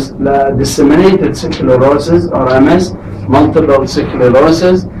causes, disseminated sclerosis or MS, multiple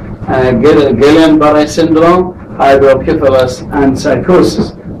sclerosis, Guillain-Barré syndrome, hydrocephalus, and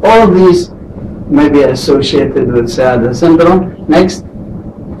psychosis. All these may be associated with Sayada syndrome. Next,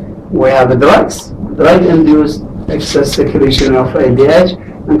 we have drugs. Drug-induced excess secretion of ADH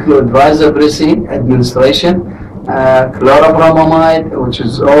include vasopressin administration, chlorobromonide, which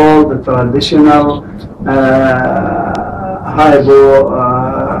is all the traditional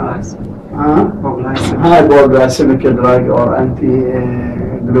hypoglycemic drug or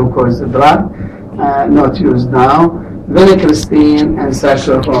anti-glucose drug, not used now. Vincristine and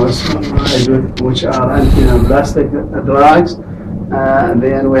cyclophosphamide, which are anti-neoplastic drugs.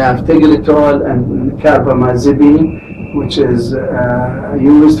 Then we have Tegretol and carbamazepine, which is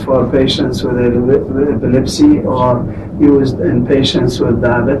used for patients with epilepsy or used in patients with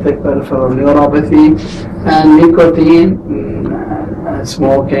diabetic peripheral neuropathy. And nicotine,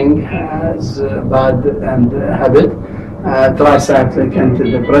 smoking has bad habit, tricyclic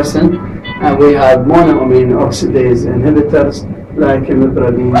antidepressant. And we have monoamine oxidase inhibitors like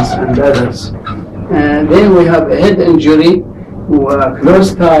imipramines and others. Then we have a head injury,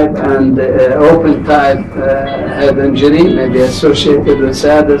 closed type and open type head injury, maybe associated with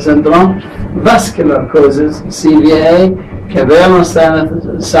Sciatica syndrome. Vascular causes, CVA, cavernous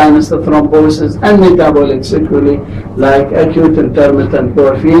sinus thrombosis, and metabolic sequelae like acute intermittent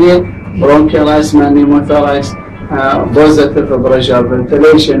porphyria, bronchiolitis, pneumothorax, positive pressure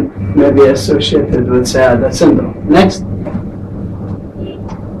ventilation may be associated with Sciatica syndrome. Next.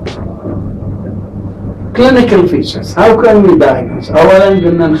 Clinical features. How can we diagnose? أولاً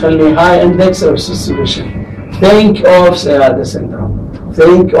بدنا نخلي high index of suspicion. Think of Sciatica syndrome.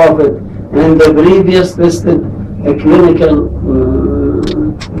 Think of it in the previous listed clinical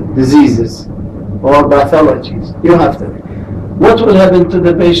diseases or pathologies. You have to. What will happen to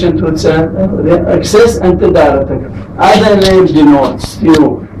the patient with excess antidiuretic? Other name denotes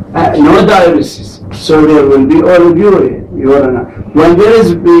no diuresis, so there will be oliguria. When there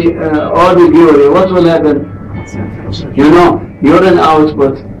is oliguria, what will happen? Urine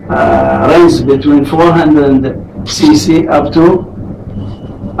output ranges between 400 cc up to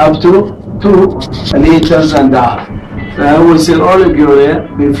 2 liters and a half. فيصير oliguria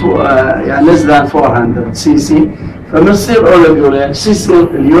before less than 400 cc. فبصير oliguria يصير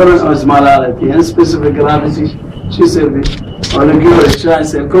اليورين osmolality and specific gravity شو يصير بيه؟ oliguria شو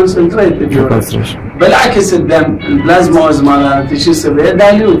يصير؟ concentrated urine. بالعكس الدم البلازما osmolality شو يصير بيه؟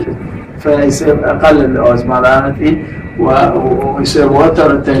 diluted. فيصير أقل الosmolality ويصير water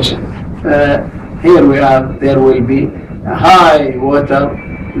retention. Here we are, there will be high water,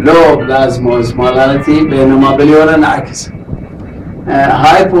 low plasma osmolality, بينما باليورين عكس.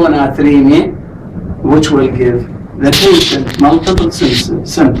 Hyponatremia, which will give the patient multiple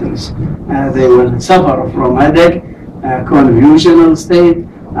symptoms. They will suffer from headache, confusional state,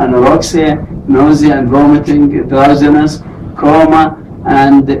 anorexia, nausea and vomiting, drowsiness, coma,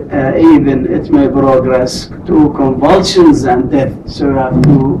 and even it may progress to convulsions and death. So you have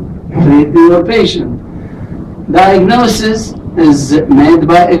to treat your patient. Diagnosis is made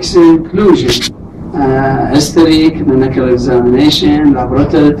by exclusion, history, clinical examination,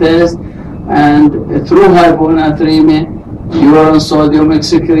 laboratory test, and through hyponatremia, urine sodium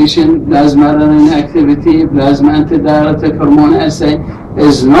excretion, plasma renin activity, plasma antidiuretic hormone assay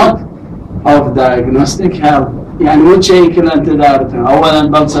is not of diagnostic help. يعني مو تشيك الانتيدايرتيك، اولا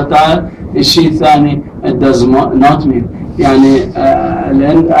بلسطايل، الشيء الثاني it does not mean يعني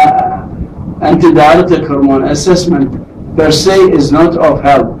antidiuretic hormone assessment per se is not of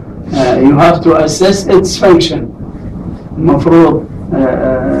help. You have to assess its function. المفروض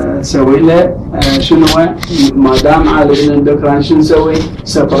تسوي له شنو ما دام على الاندوكراين شنو نسوي؟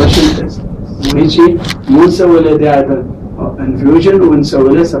 separation test. وهيجي مو نسوي له دايركت infusion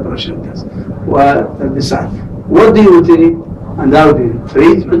ونسوي له separation test. وبساعد. What do you think? And how do you?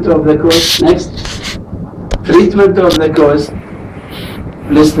 Treatment of the cause. Next. Treatment of the cause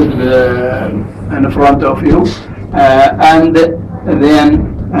listed in front of you, and then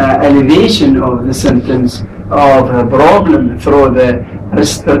alleviation of the symptoms of the problem through the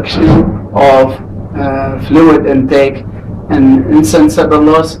restriction of fluid intake and insensible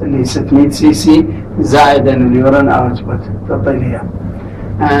loss اللي 600 cc زائدا اليورين output تطليها.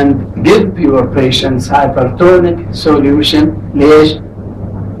 And give your patients hypertonic solution. ليش؟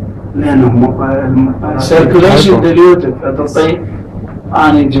 لأنه circulation diluted. فتطي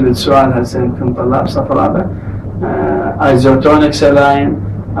أنا جبت سؤال هسه يمكن طلاب صف رابع isotonic saline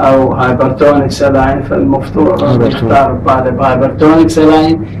أو hypertonic saline، فالمفترض يختار الطالب hypertonic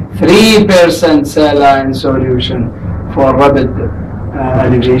saline 3% saline solution for rapid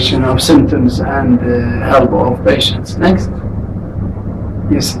alleviation of symptoms and help of patients. Next.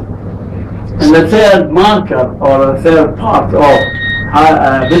 Yes. And the third marker or the third part of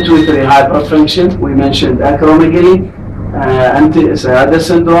pituitary hyperfunction, we mentioned acromegaly, anti-Sciatica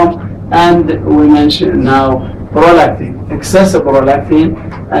syndrome, and we mentioned now prolactin, excessive prolactin,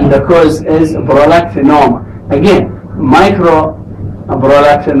 and the cause is prolactinoma. Again,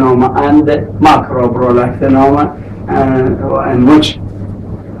 microprolactinoma and macroprolactinoma, in which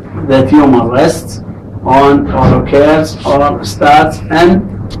the tumor rests on or occurs or starts in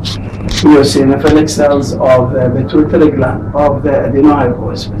eosinophilic cells of the pituitary gland of the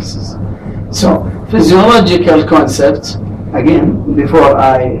adenohypophysis. So physiological concepts, again, before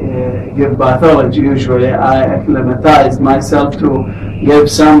I give pathology, usually I acclimatize myself to give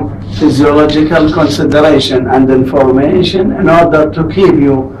some physiological consideration and information in order to keep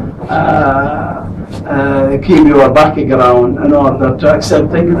your background in order to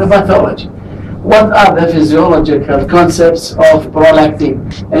accepting the pathology. What are the physiological concepts of prolactin?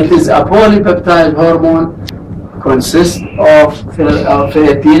 It is a polypeptide hormone consists of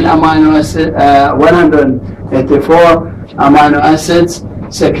 18 amino acids, 184 amino acids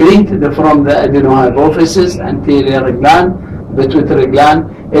secreted from the adenohypophysis, anterior gland, pituitary gland.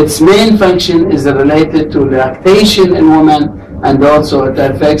 Its main function is related to lactation in women, and also it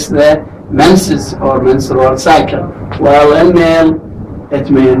affects the menses or menstrual cycle. While in male, it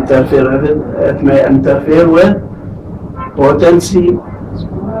may interfere with potency,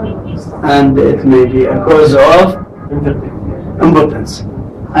 and it may be a cause of impotence,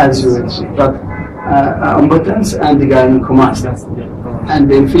 as you will see. But impotence and gynecomastia.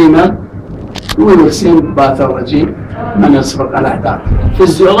 And in female, we will see pathology من يسبق الأحداث.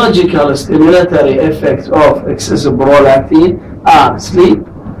 Physiological stimulatory effects of excessive prolactin are sleep,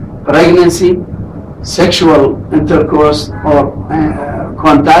 pregnancy, sexual intercourse or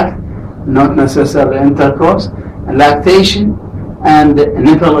contact, not necessarily intercourse, lactation, and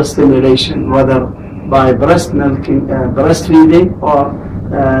nipple stimulation, whether by breast milking, breastfeeding, or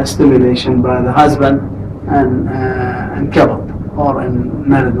stimulation by the husband and couple or in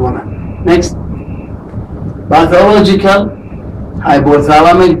married woman. Next, pathological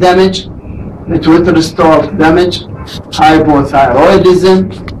hypothalamic damage, pituitary stalk damage, hypothyroidism,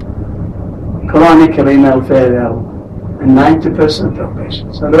 chronic renal failure in 90% of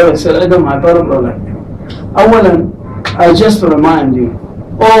patients. So there is hyperprolactin. أولا, I just remind you,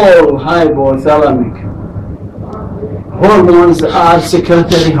 all hypothalamic hormones are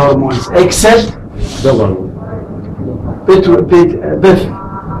secretory hormones except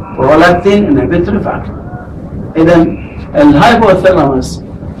prolactin inhibitory factor. إذن الhypothalamus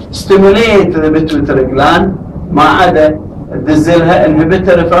stimulate the pituitary gland ما عدا تنزلها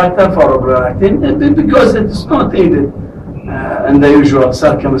inhibitory factor for prolactin because it's not needed in the usual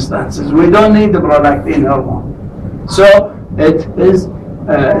circumstances. We don't need the prolactin hormone. So it is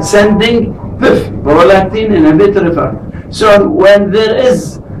sending prolactin inhibitory factor. So when there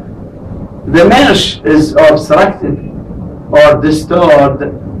is the mesh is obstructed or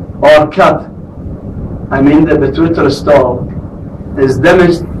distorted or cut, I mean the pituitary stalk is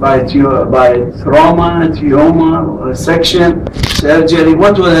damaged by trauma, tumor, resection, surgery,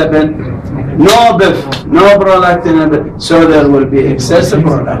 what will happen? No BIF, no prolactin, so there will be excessive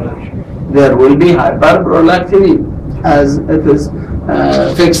prolactin. There will be hyperprolactinemia as it is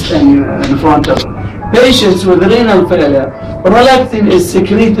fixed in front of patients with renal failure. Prolactin is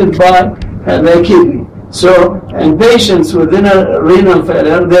secreted by the kidney. So in patients with renal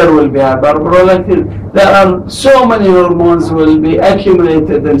failure, there will be hyperprolactin. There are so many hormones will be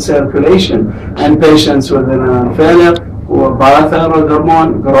accumulated in circulation, and patients with renal failure, or parathyroid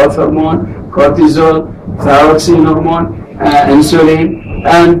hormone, growth hormone, cortisol, thyroxine hormone, insulin,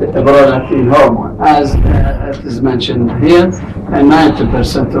 and prolactin hormone, as it is mentioned here, in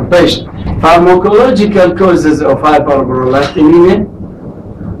 90% of patients. Pharmacological causes of hyperprolactinemia.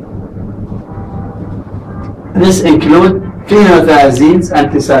 This include phenothiazines,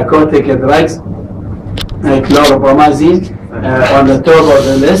 antipsychotic drugs, chlorpromazine on the top of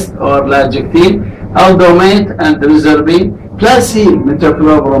the list, or Largectin, Al-Dulaimi and Reserpine, placebo,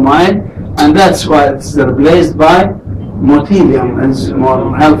 metoclopramide, and that's why it's replaced by Motilium. It's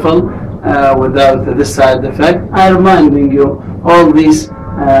more helpful without this side effect. I'm reminding you, all these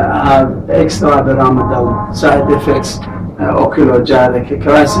have extrapyramidal side effects, oculogenic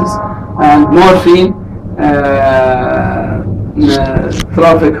crisis, and morphine,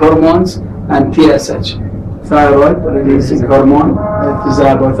 trophic hormones, and TSH, thyroid releasing hormone, it is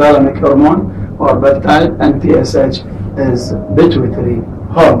hypothalamic hormone or peptide, and TSH is pituitary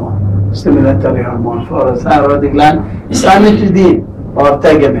hormone, stimulatory hormone for the thyroid gland. Cimetidine or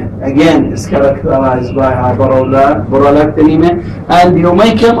tegamet, again, is characterized by hyperprolactinemia, and you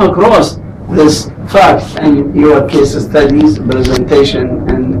may come across this fact in your case studies, presentation,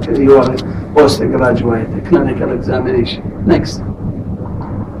 and your postgraduate clinical examination. Next.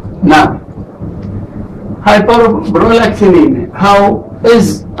 Now, hyperprolactinemia. How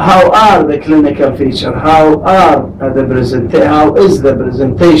are the clinical features? How is the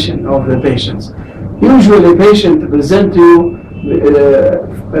presentation of the patients? Usually, patient present to you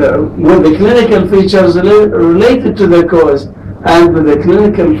with the clinical features related to the cause, and with the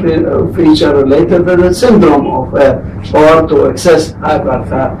clinical feature related to the syndrome of or to excess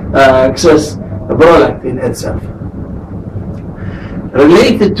prolactin itself.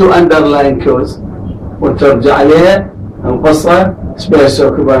 Related to underlying cause, وترجع عليها القصة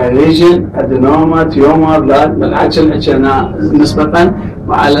سبيسوكوباي ليجن، أدينوما، تيومر، لاد، بالعكس اللي حكيناه مسبقا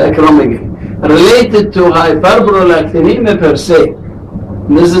مع الأكروميجالي. Related to hyperprolactinemia per se.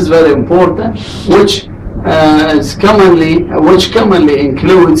 This is very important, which which commonly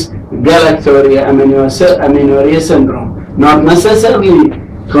includes galactorrhea, amenorrhea syndrome. Not necessarily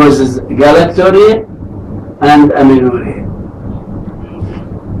causes galactorrhea and amenorrhea.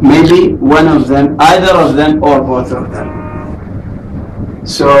 Maybe one of them, either of them, or both of them.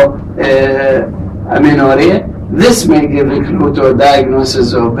 So, amenorrhea, this may give a clue to a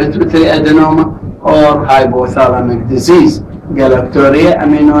diagnosis of pituitary adenoma or hypothalamic disease. Galactorrhea,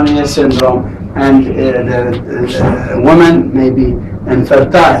 amenorrhea syndrome, and the woman may be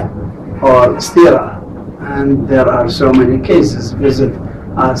infertile or sterile. And there are so many cases. Visit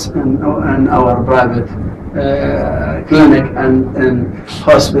us in our private clinic and in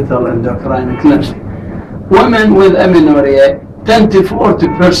hospital endocrine clinic. Women with amenorrhea, 10 to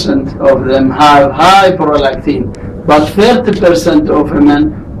 40% of them have high prolactin, but 30% of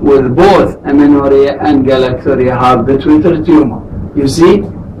women with both amenorrhea and galactorrhea have pituitary tumor. You see,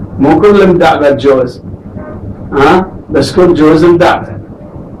 مو كل مدعبة جوز، بس كل جوز مدعبة،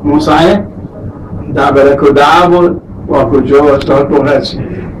 مو صحيح؟ مدعبة لكو دعابل واكو جوز واكو هالشي،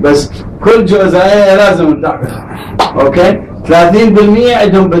 بس كل جوز هاي لازم مدعبة. اوكي؟ 30%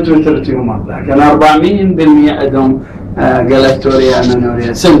 عندهم pituitary tumor، لكن 40% عندهم galactorrhea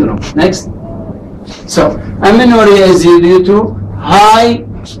amenorrhea syndrome. Next. So, amenorrhea is due to high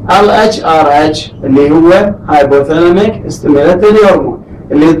LHRH اللي هو hypothalamic stimulatory hormone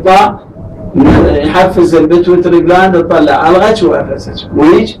اللي يطلع يحفز البيتويتري جلاند يطلع LH و FSH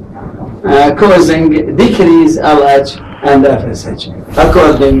which causing decrease LH and FSH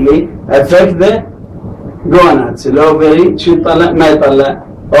accordingly affect the gonads الأوفري شو يطلع ما يطلع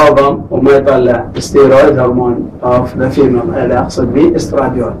ovum وما يطلع steroid hormone of the female اللي أقصد به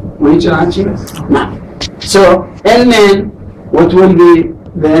estradiol which نعم. So in men what will be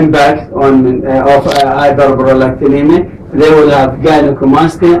the impact on of hyperprolactinemia? They will have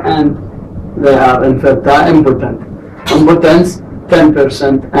gynecomastia and they are infertile, impotence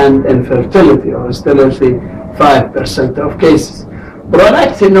 10% and infertility or sterility 5% of cases.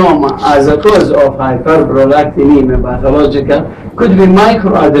 Prolactinoma as a cause of hyperprolactinemia pathological could be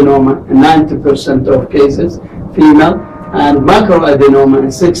microadenoma in 90% of cases female and macroadenoma in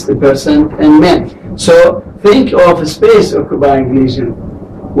 60% in men. So think of space occupying lesion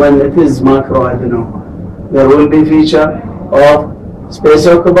when it is macroadenoma. There will be feature of space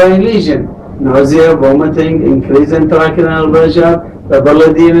occupying lesion, nausea, vomiting, increase in intracranial pressure, double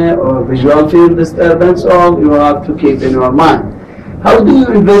edema or visual field disturbance, all you have to keep in your mind. How do you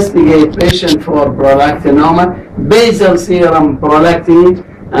investigate patient for prolactinoma? Basal serum prolactin,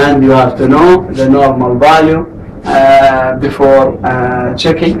 and you have to know the normal value before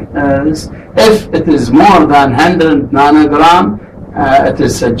checking this. If it is more than 100 nanogram, it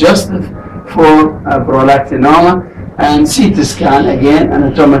is suggestive for prolactinoma, and CT scan, again,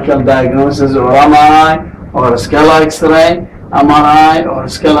 anatomical diagnosis or MRI or scalar X-ray, MRI or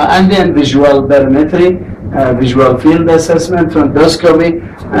scalar, and then visual perimetry, visual field assessment, endoscopy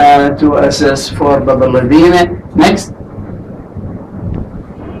to assess for double edema. Next.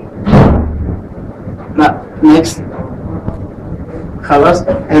 Next. خلاص.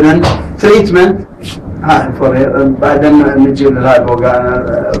 إذن treatment بعدين نجي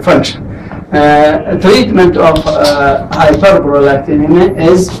للهايبوغانا function. Treatment of hyperprolactinemia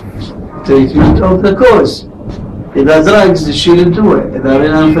is treatment of the cause. إذا drugs shouldn't do it. إذا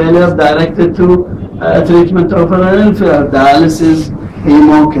renal failure directed to treatment of renal failure, dialysis,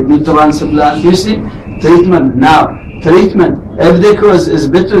 hemo, kidney transplant. You see, treatment now. Treatment if the cause is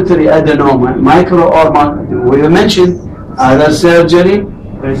pituitary adenoma, micro or macro, we mentioned either surgery,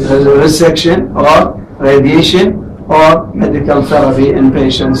 resection, or radiation, or medical therapy in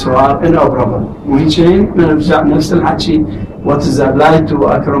patients who are inoperable. Which نرجع نفس الحكي what is applied to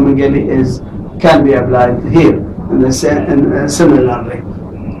acromegaly is can be applied here similarly.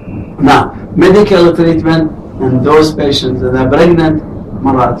 Now, medical treatment in those patients that are pregnant,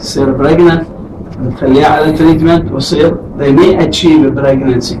 مرات تصير pregnant نخليها على treatment وصير they may achieve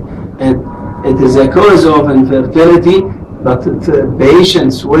pregnancy. It is a cause of infertility, but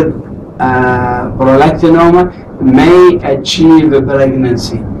patients with prolactinoma may achieve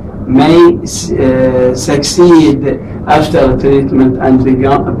pregnancy, may succeed after treatment and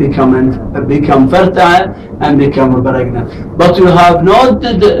become fertile and become pregnant. But you have not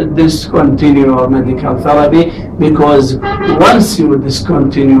discontinue your medical therapy, because once you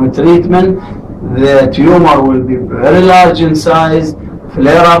discontinue treatment, the tumor will be very large in size,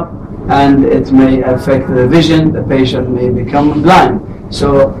 flare up, and it may affect the vision. The patient may become blind.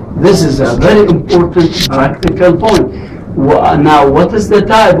 So this is a very important practical point. Now, what is the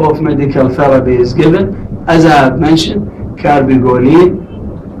type of medical therapy is given? As I have mentioned, carbidoline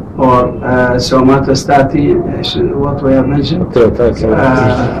or somatostatin, what we have mentioned,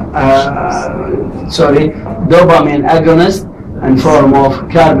 dopamine agonist in form of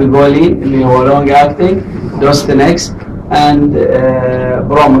carbidoline, long-acting, dostinex, and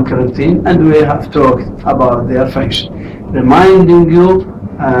bromocriptine, and we have talked about their function. Reminding you,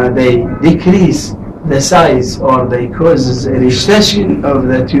 they decrease the size, or they causes a recession of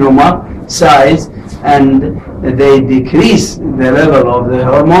the tumor size, and they decrease the level of the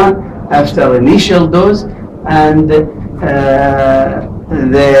hormone after initial dose, and the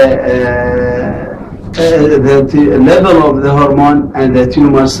level of the hormone and the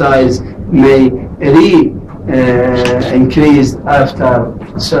tumor size may increase after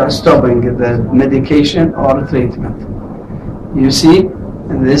stopping the medication or treatment. You see,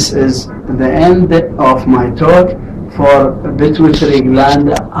 this is the end of my talk for pituitary gland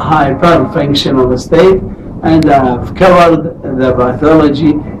hyperfunctional state, and I have covered the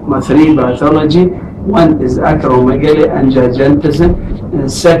pathology, three pathology. One is acromegaly and gigantism,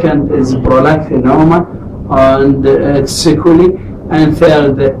 second is prolactinoma and its sequelae, and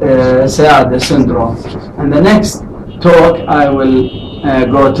third, SAD syndrome. And the next talk, I will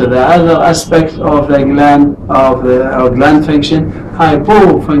go to the other aspect of the gland, of gland function,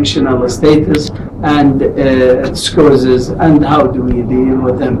 hypofunctional status, and its causes, and how do we deal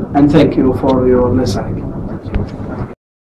with them. And thank you for your listening.